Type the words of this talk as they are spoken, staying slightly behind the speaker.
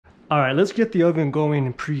All right, let's get the oven going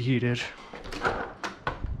and preheated.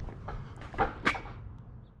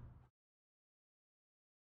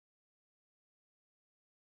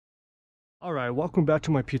 Alright, welcome back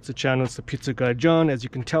to my pizza channel. It's the Pizza Guy John. As you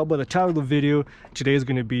can tell by the title of the video, today is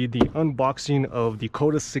going to be the unboxing of the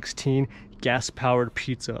Koda 16 gas-powered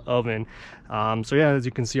pizza oven. So yeah, as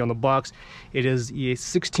you can see on the box, it is a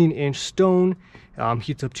 16-inch stone,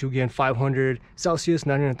 heats up to, again, 500 Celsius,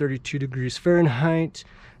 932 degrees Fahrenheit,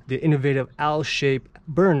 the innovative L-shaped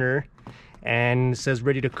burner, and it says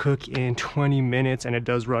ready to cook in 20 minutes, and it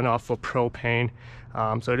does run off of propane.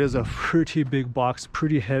 So it is a pretty big box,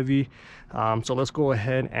 pretty heavy. So let's go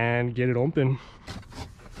ahead and get it open.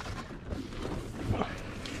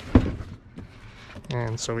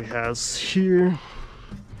 And so it has here,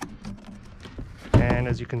 and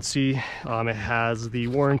as you can see, it has the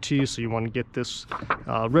warranty, so you want to get this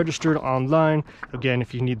registered online. Again,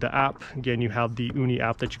 if you need the app, again, you have the Ooni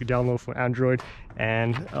app that you can download for Android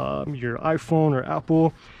and your iPhone or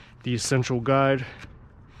Apple. The essential guide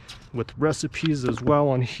with recipes as well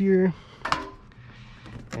on here,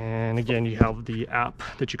 and again, you have the app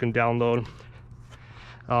that you can download.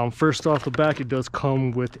 First off the back, it does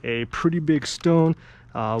come with a pretty big stone,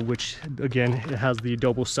 which again, it has the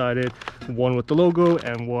double-sided one with the logo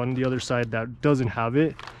and one the other side that doesn't have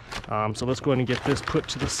it. So let's go ahead and get this put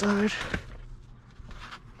to the side.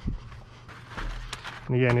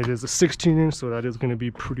 And again, it is a 16-inch, so that is going to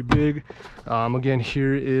be pretty big. Again,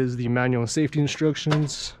 here is the manual and safety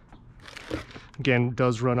instructions. Again, it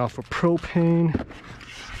does run off of propane,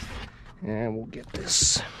 and we'll get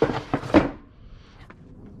this.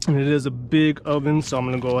 And it is a big oven, so I'm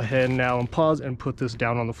going to go ahead now and pause and put this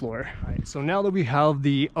down on the floor. All right, so now that we have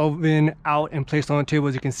the oven out and placed on the table,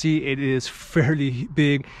 as you can see, it is fairly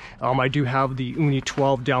big. I do have the Ooni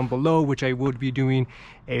 12 down below, which I would be doing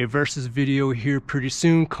a versus video here pretty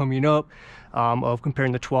soon coming up, of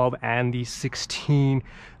comparing the 12 and the 16.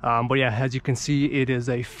 But yeah, as you can see, it is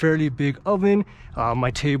a fairly big oven. My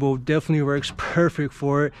table definitely works perfect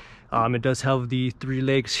for it. It does have the 3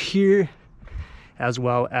 legs here, as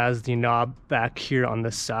well as the knob back here on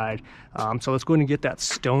the side. So let's go ahead and get that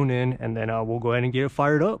stone in, and then we'll go ahead and get it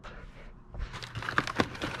fired up.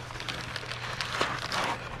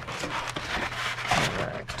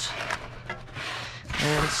 Alright.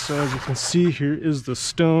 And so as you can see, here is the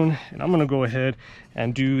stone, and I'm gonna go ahead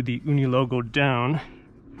and do the Ooni logo down.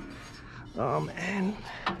 And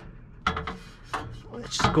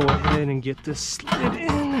let's just go ahead and get this slid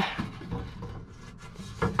in.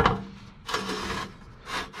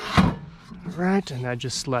 Right, and that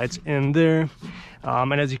just slides in there.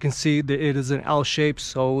 And as you can see, it is an L shape,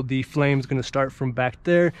 so the flame is going to start from back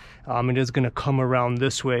there. It is going to come around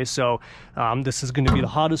this way, so this is going to be the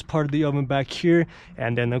hottest part of the oven back here,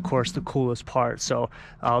 and then of course the coolest part. So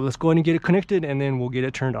let's go ahead and get it connected, and then we'll get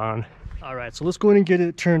it turned on. All right, so let's go ahead and get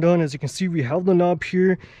it turned on. As you can see, we have the knob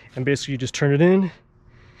here, and basically you just turn it in,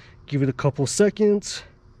 give it a couple seconds,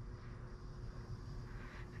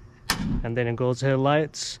 and then it goes ahead,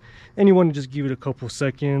 lights, and you want to just give it a couple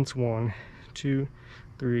seconds. 1, 2,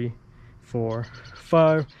 3, 4,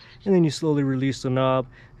 5, and then you slowly release the knob,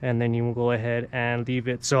 and then you will go ahead and leave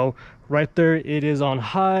it. So right there, it is on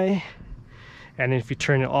high, and if you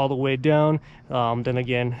turn it all the way down, then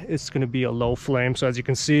again, it's going to be a low flame. So as you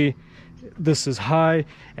can see, this is high,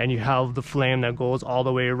 and you have the flame that goes all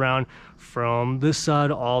the way around from this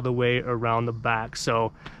side all the way around the back.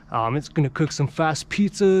 So it's going to cook some fast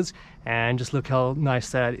pizzas, and just look how nice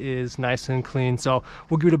that is, nice and clean. So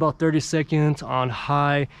we'll give it about 30 seconds on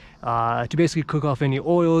high to basically cook off any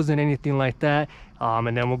oils and anything like that,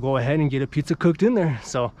 and then we'll go ahead and get a pizza cooked in there.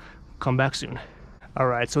 So come back soon. All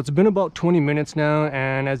right, so it's been about 20 minutes now,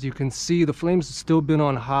 and as you can see, the flames have still been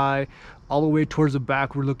on high. All the way towards the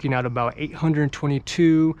back, we're looking at about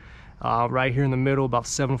 822. Right here in the middle, about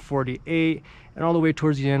 748, and all the way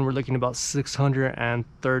towards the end, we're looking about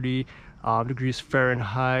 630 degrees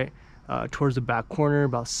Fahrenheit. Towards the back corner,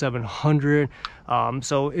 about 700.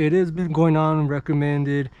 So it has been going on,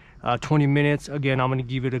 recommended 20 minutes. Again, I'm going to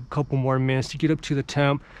give it a couple more minutes to get up to the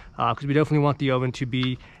temp, because we definitely want the oven to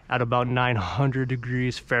be at about 900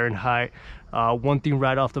 degrees Fahrenheit. One thing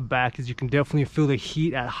right off the back is you can definitely feel the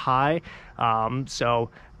heat at high.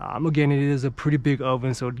 Again, it is a pretty big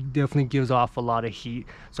oven, so it definitely gives off a lot of heat.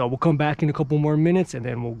 So we'll come back in a couple more minutes, and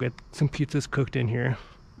then we'll get some pizzas cooked in here.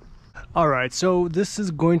 Alright, so this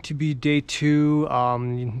is going to be day 2.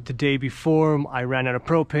 The day before, I ran out of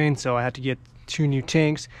propane, so I had to get 2 new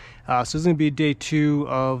tanks. So this is going to be day 2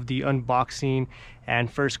 of the unboxing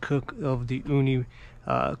and first cook of the Ooni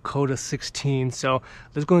Koda 16. So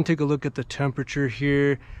let's go and take a look at the temperature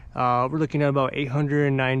here. We're looking at about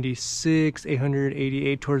 896,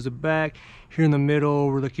 888 towards the back. Here in the middle,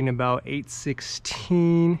 we're looking at about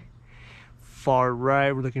 816. Far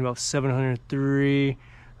right, we're looking at about 703.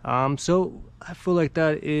 So I feel like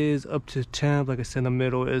that is up to temp. Like I said, the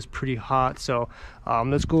middle is pretty hot. So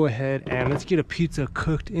let's go ahead and let's get a pizza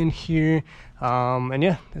cooked in here. And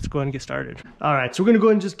yeah, let's go ahead and get started. All right, so we're gonna go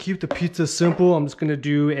ahead and just keep the pizza simple. I'm just gonna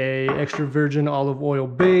do a extra virgin olive oil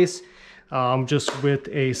base, just with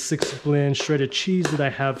a 6-blend shredded cheese that I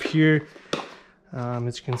have here.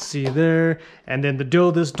 As you can see there. And then the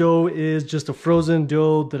dough, this dough is just a frozen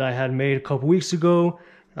dough that I had made a couple weeks ago.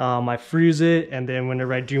 I freeze it, and then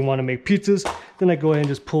whenever I do want to make pizzas, then I go ahead and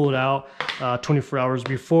just pull it out 24 hours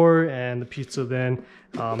before, and the pizza then,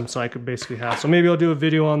 so I could basically have, so maybe I'll do a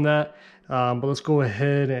video on that, but let's go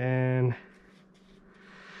ahead and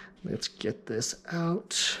let's get this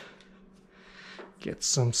out. Get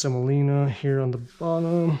some semolina here on the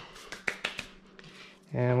bottom.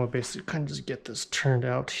 And we'll basically kind of just get this turned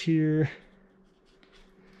out here.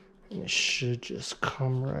 And it should just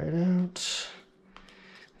come right out.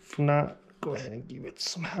 If not, go ahead and give it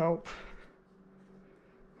some help.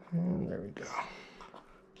 And there we go.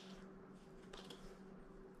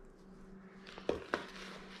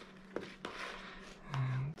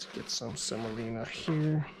 And let's get some semolina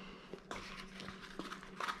here.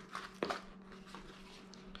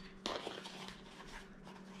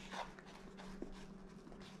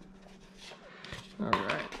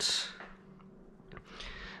 Alright,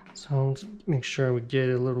 so let's make sure we get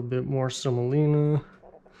a little bit more semolina.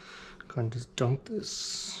 Kind of just dunk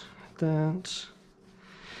this like that.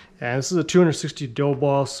 And this is a 260 dough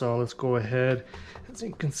ball, so let's go ahead. As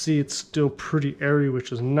you can see, it's still pretty airy,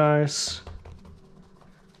 which is nice.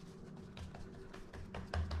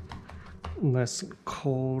 Nice and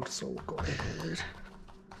cold, so we'll go ahead.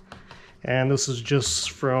 And this is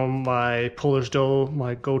just from my Polish dough,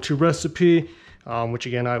 my go-to recipe. Which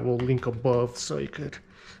again I will link above, so you could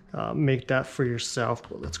make that for yourself.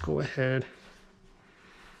 But let's go ahead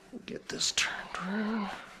and get this turned around.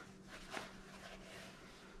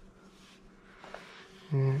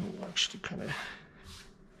 And we'll actually kind of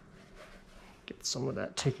get some of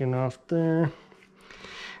that taken off there.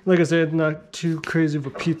 Like I said, not too crazy of a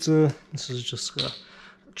pizza. This is just a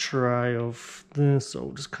try of this, so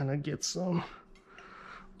we'll just kind of get some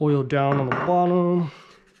oil down on the bottom.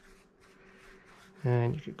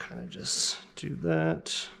 And you can kind of just do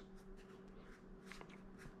that.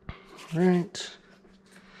 All right.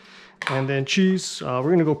 And then cheese. We're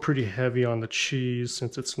going to go pretty heavy on the cheese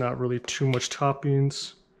since it's not really too much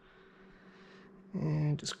toppings.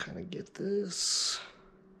 And just kind of get this.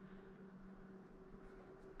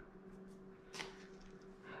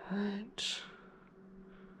 All right.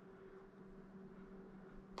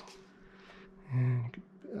 And you can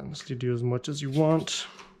honestly do as much as you want.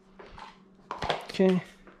 Okay,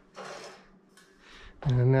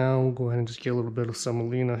 and now we'll go ahead and just get a little bit of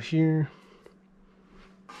semolina here.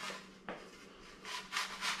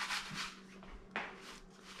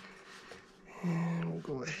 And we'll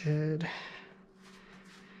go ahead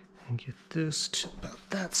and get this to about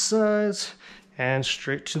that size and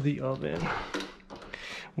straight to the oven,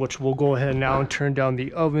 which we'll go ahead now and turn down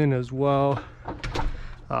the oven as well,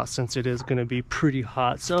 since it is going to be pretty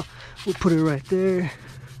hot. So we'll put it right there.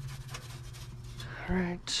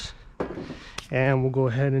 Right, and we'll go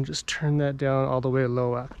ahead and just turn that down all the way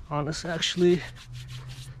low on us actually,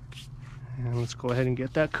 and let's go ahead and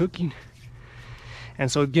get that cooking. And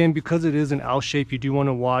so again, because it is an L shape, you do want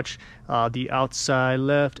to watch the outside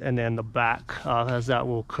left and then the back, as that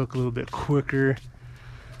will cook a little bit quicker.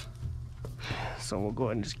 So we'll go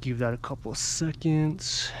ahead and just give that a couple of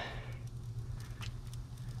seconds,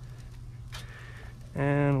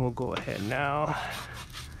 and we'll go ahead now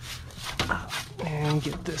and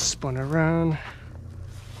get this spun around.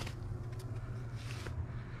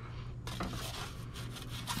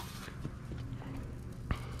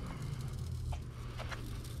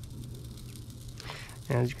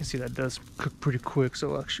 And as you can see, that does cook pretty quick,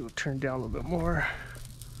 so actually we'll turn down a little bit more.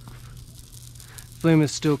 Flame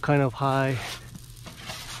is still kind of high,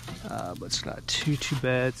 but it's not too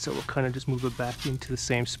bad, so we'll kind of just move it back into the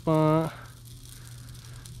same spot.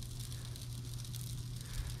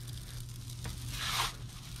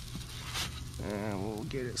 And we'll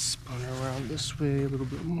get it spun around this way a little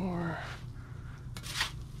bit more.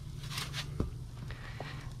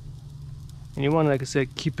 And you want to, like I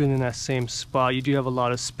said, keep it in that same spot. You do have a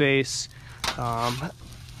lot of space.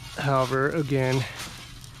 However, again,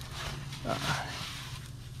 it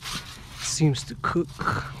seems to cook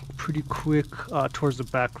pretty quick towards the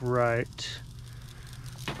back right.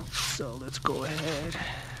 So let's go ahead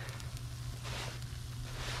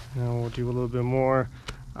And we'll do a little bit more.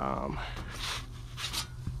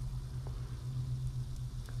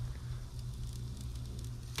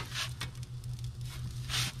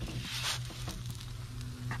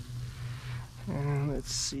 And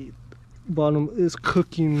let's see, bottom is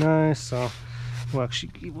cooking nice, so we'll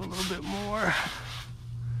actually give a little bit more.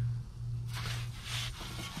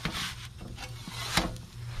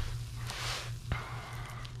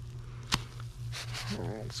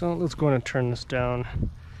 Alright, so let's go ahead and turn this down.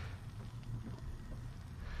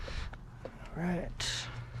 Alright.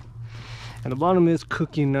 And the bottom is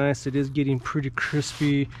cooking nice. It is getting pretty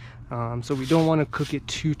crispy. So we don't want to cook it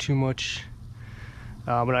too much.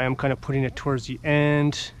 But I am kind of putting it towards the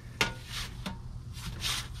end.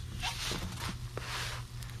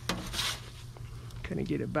 Kind of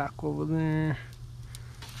get it back over there.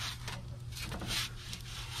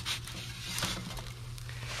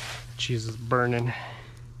 Cheese is burning.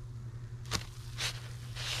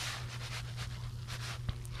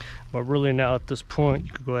 But really now at this point,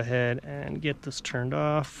 you could go ahead and get this turned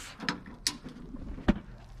off.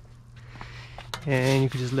 And you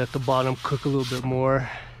can just let the bottom cook a little bit more.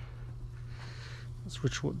 That's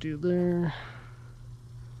what we'll do there.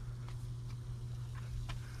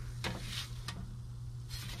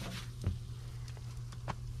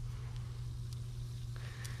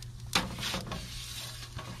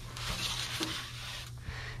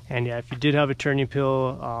 And yeah, if you did have a turning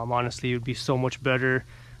peel, honestly, it would be so much better,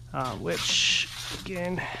 which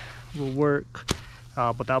again will work.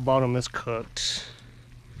 But that bottom is cooked.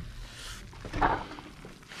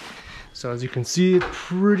 So as you can see, it's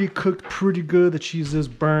pretty cooked, pretty good. The cheese is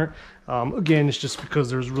burnt. Again, it's just because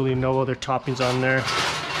there's really no other toppings on there.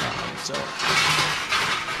 So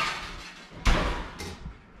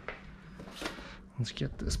let's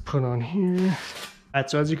get this put on here. Alright,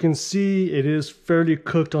 so as you can see, it is fairly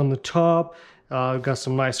cooked on the top. Got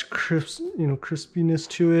some nice crispiness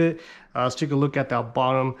to it. Let's take a look at that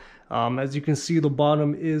bottom. As you can see, the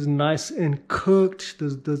bottom is nice and cooked.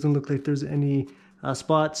 Doesn't look like there's any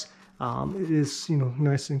spots. It is,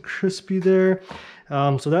 nice and crispy there.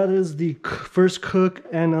 So that is the first cook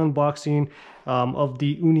and unboxing of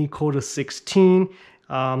the Ooni Koda 16.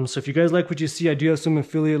 So if you guys like what you see, I do have some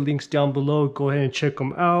affiliate links down below. Go ahead and check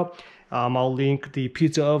them out. I'll link the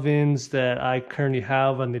pizza ovens that I currently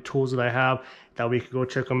have and the tools that I have. That way you can go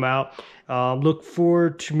check them out. Look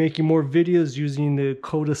forward to making more videos using the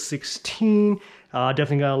Koda 16.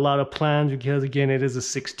 Definitely got a lot of plans because again, it is a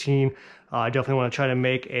 16. I definitely want to try to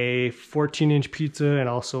make a 14-inch pizza and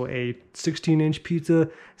also a 16-inch pizza.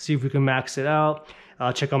 See if we can max it out.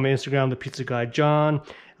 Check out my Instagram, The Pizza Guy John.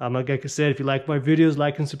 Like I said, if you like my videos,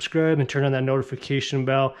 like and subscribe and turn on that notification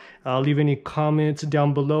bell. Leave any comments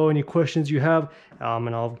down below, any questions you have,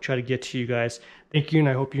 and I'll try to get to you guys. Thank you, and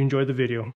I hope you enjoyed the video.